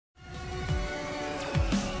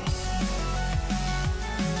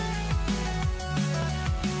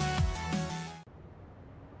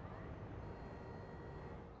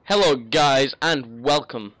Hello guys and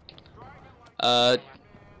welcome. I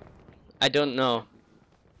don't know,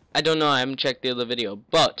 I haven't checked the other video,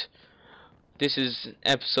 but this is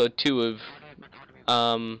episode 2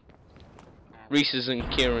 of Reese's and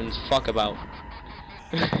Kieran's fuck about.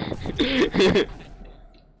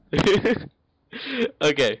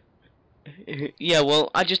 Okay. Yeah,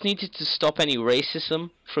 well, I just needed to stop any racism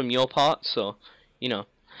from your part, so, you know.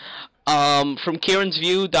 From Kieran's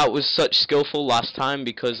view, that was such skillful last time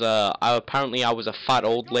because apparently I was a fat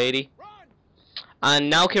old lady, and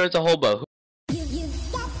now Kieran's a hobo.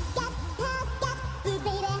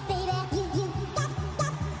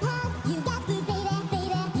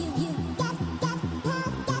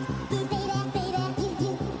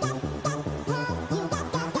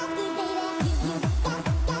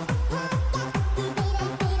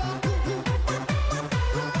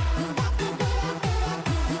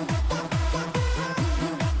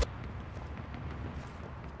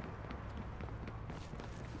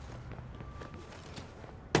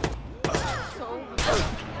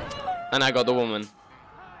 And I got the woman.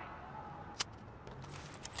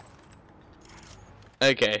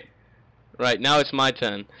 Okay. Right, now it's my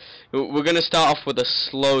turn. We're gonna start off with a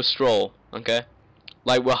slow stroll, okay?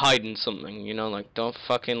 Like we're hiding something, you know, like, don't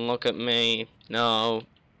fucking look at me. No.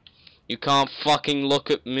 You can't fucking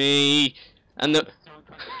look at me. And the...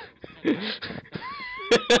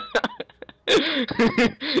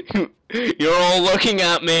 You're all looking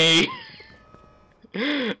at me.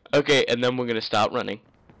 Okay, and then we're gonna start running.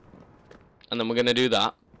 And then we're gonna do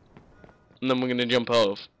that, and then we're gonna jump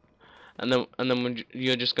off, and then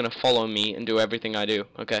you're just gonna follow me and do everything I do,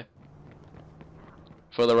 okay?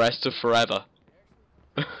 For the rest of forever.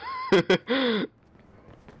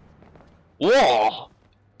 Whoa!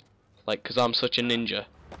 Like, 'cause I'm such a ninja.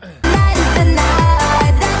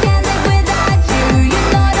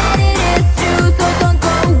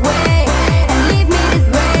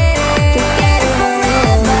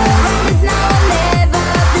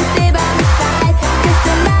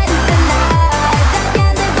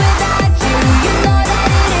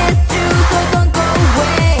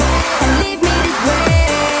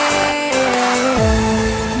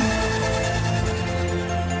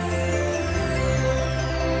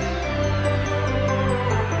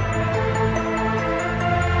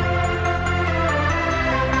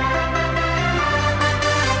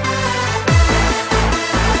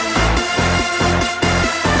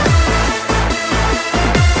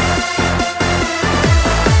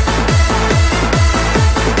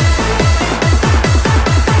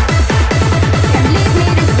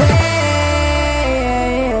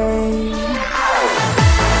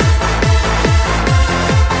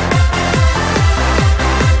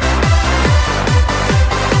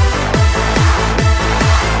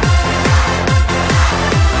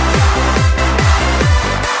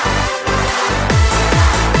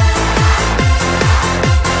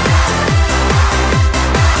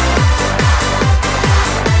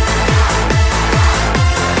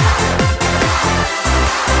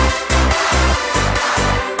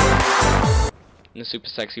 In a super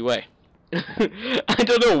sexy way. I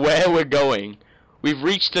don't know where we're going. We've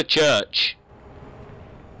reached the church.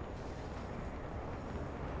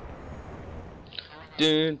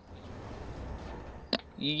 Dude.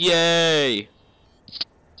 Yay!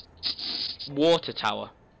 Water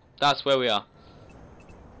tower. That's where we are.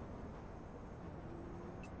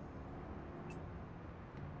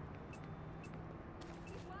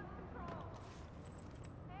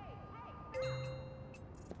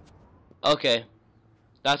 Okay.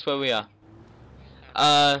 That's where we are.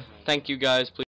 Thank you guys. Please